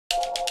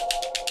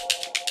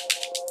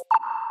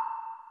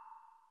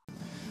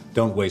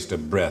Don't waste a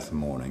breath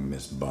mourning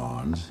Miss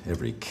Barnes.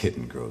 Every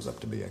kitten grows up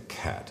to be a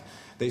cat.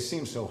 They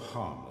seem so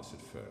harmless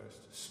at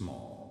first.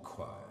 Small,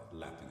 quiet,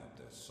 lapping up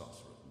their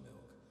saucer of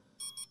milk.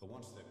 But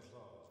once they're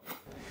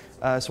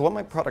closed... So what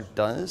my product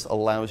does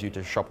allows you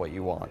to shop what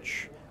you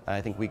watch.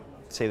 I think we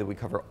say that we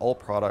cover all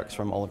products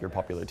from all of your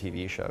popular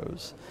TV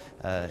shows.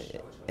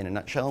 In a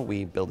nutshell,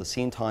 we build a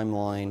scene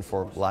timeline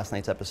for last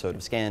night's episode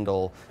of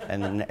Scandal,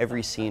 and then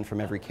every scene from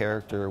every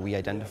character, we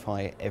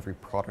identify every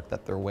product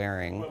that they're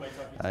wearing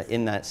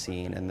in that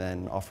scene, and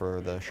then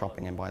offer the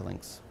shopping and buy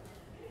links.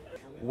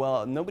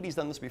 Well, nobody's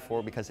done this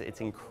before because it's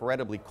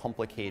incredibly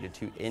complicated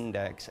to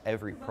index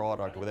every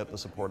product without the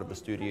support of the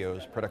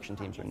studios, production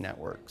teams, or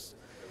networks.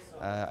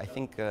 I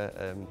think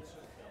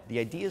the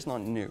idea is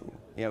not new.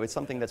 You know, it's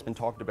something that's been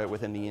talked about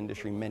within the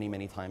industry many,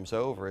 many times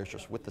over. It's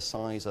just with the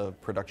size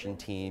of production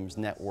teams,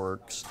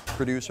 networks,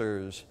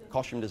 producers,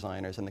 costume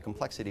designers, and the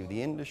complexity of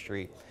the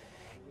industry,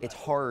 it's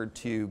hard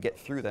to get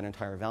through that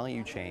entire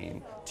value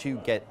chain to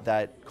get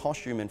that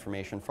costume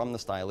information from the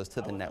stylist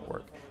to the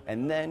network.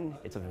 And then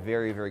it's a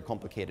very, very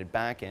complicated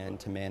back end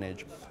to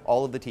manage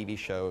all of the TV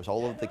shows,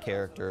 all of the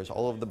characters,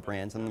 all of the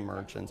brands and the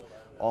merchants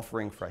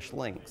offering fresh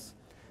links.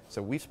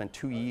 So we've spent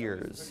 2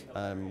 years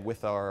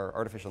with our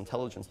artificial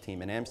intelligence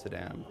team in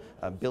Amsterdam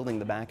building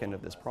the back end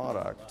of this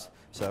product.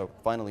 So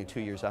finally, 2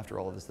 years after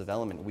all of this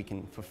development, we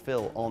can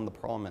fulfill on the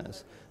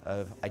promise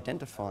of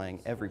identifying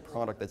every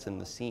product that's in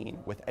the scene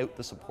without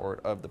the support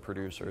of the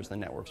producers, the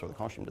networks, or the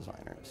costume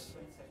designers.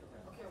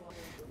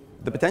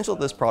 The potential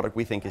of this product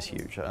we think is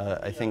huge.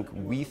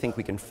 We think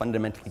we can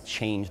fundamentally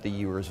change the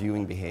viewer's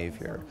viewing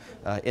behavior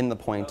in the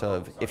point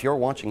of, if you're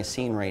watching a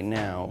scene right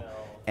now,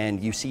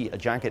 and you see a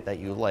jacket that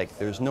you like,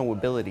 there's no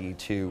ability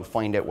to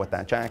find out what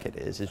that jacket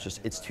is.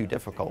 It's too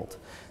difficult.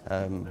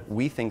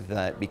 We think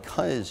that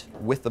because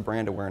with the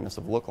brand awareness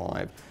of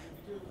Looklive,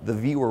 the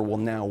viewer will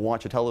now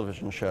watch a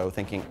television show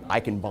thinking, I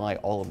can buy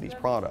all of these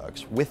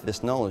products. With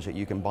this knowledge that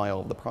you can buy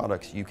all of the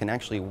products, you can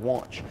actually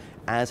watch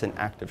as an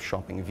active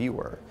shopping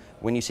viewer.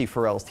 When you see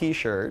Pharrell's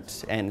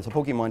t-shirt and it's a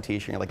Pokemon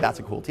t-shirt, you're like, that's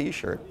a cool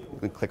t-shirt. You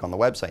can click on the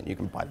website and you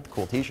can buy the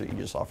cool t-shirt you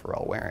just saw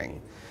Pharrell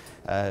wearing.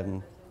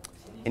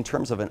 In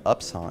terms of an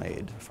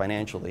upside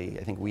financially,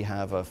 I think we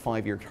have a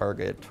 5-year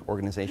target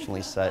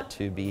organizationally set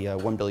to be a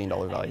 $1 billion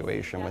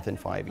valuation within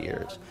 5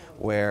 years,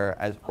 where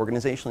as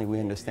organizationally we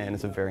understand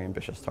it's a very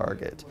ambitious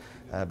target.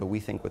 But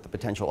we think with the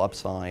potential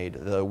upside,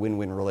 the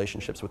win-win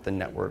relationships with the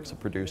networks, the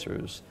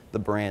producers, the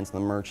brands,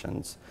 and the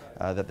merchants,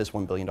 that this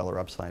 $1 billion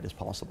upside is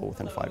possible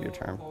within a 5-year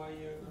term.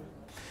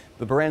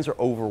 The brands are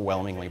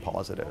overwhelmingly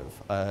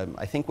positive.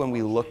 I think when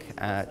we look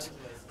at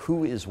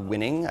who is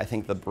winning, I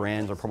think the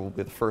brands are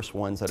probably the first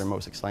ones that are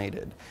most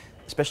excited,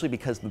 especially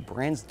because the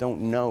brands don't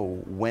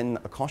know when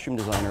a costume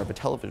designer of a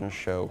television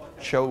show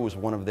chose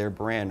one of their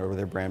brand or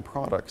their brand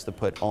products to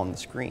put on the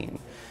screen.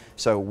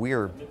 So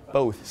we're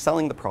both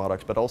selling the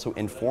products but also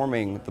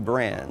informing the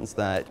brands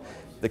that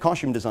the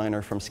costume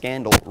designer from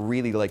Scandal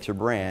really likes your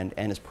brand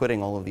and is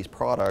putting all of these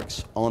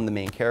products on the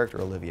main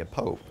character, Olivia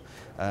Pope.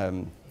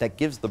 That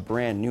gives the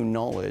brand new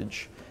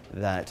knowledge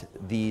that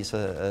these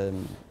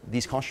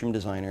costume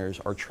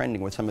designers are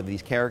trending with some of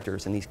these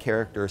characters, and these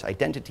characters'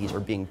 identities are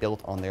being built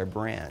on their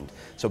brand.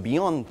 So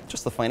beyond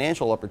just the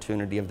financial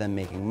opportunity of them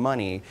making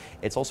money,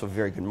 it's also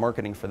very good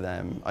marketing for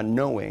them,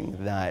 knowing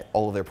that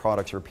all of their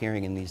products are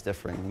appearing in these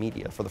different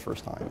media for the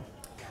first time.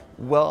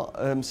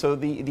 Well, so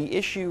the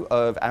issue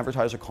of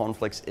advertiser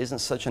conflicts isn't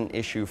such an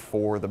issue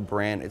for the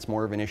brand, it's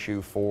more of an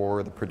issue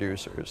for the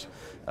producers.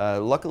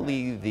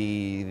 Luckily,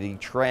 the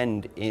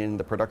trend in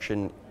the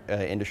production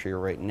industry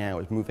right now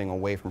is moving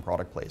away from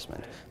product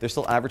placement. There's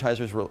still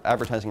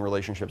advertising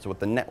relationships with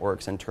the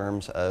networks in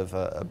terms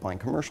of buying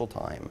commercial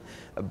time,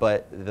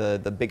 but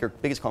the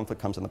biggest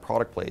conflict comes in the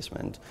product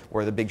placement,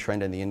 where the big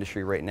trend in the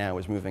industry right now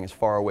is moving as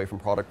far away from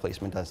product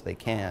placement as they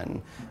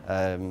can.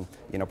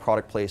 You know,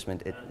 product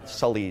placement, it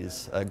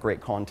sullies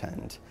great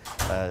content.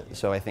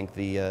 So I think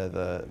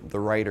the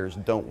writers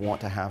don't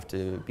want to have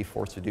to be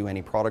forced to do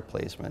any product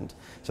placement.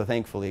 So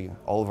thankfully,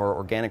 all of our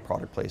organic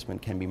product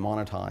placement can be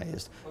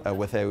monetized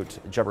without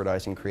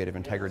jeopardizing creative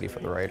integrity for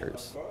the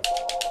writers.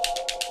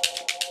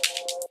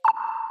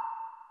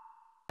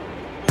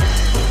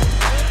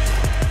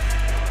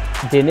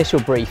 The initial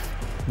brief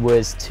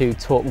was to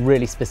talk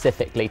really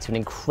specifically to an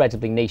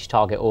incredibly niche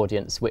target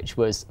audience, which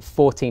was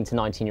 14 to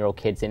 19-year-old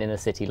kids in inner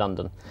city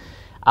London.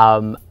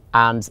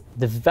 And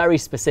the very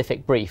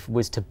specific brief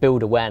was to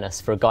build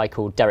awareness for a guy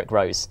called Derrick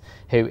Rose,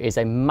 who is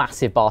a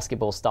massive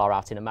basketball star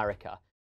out in America.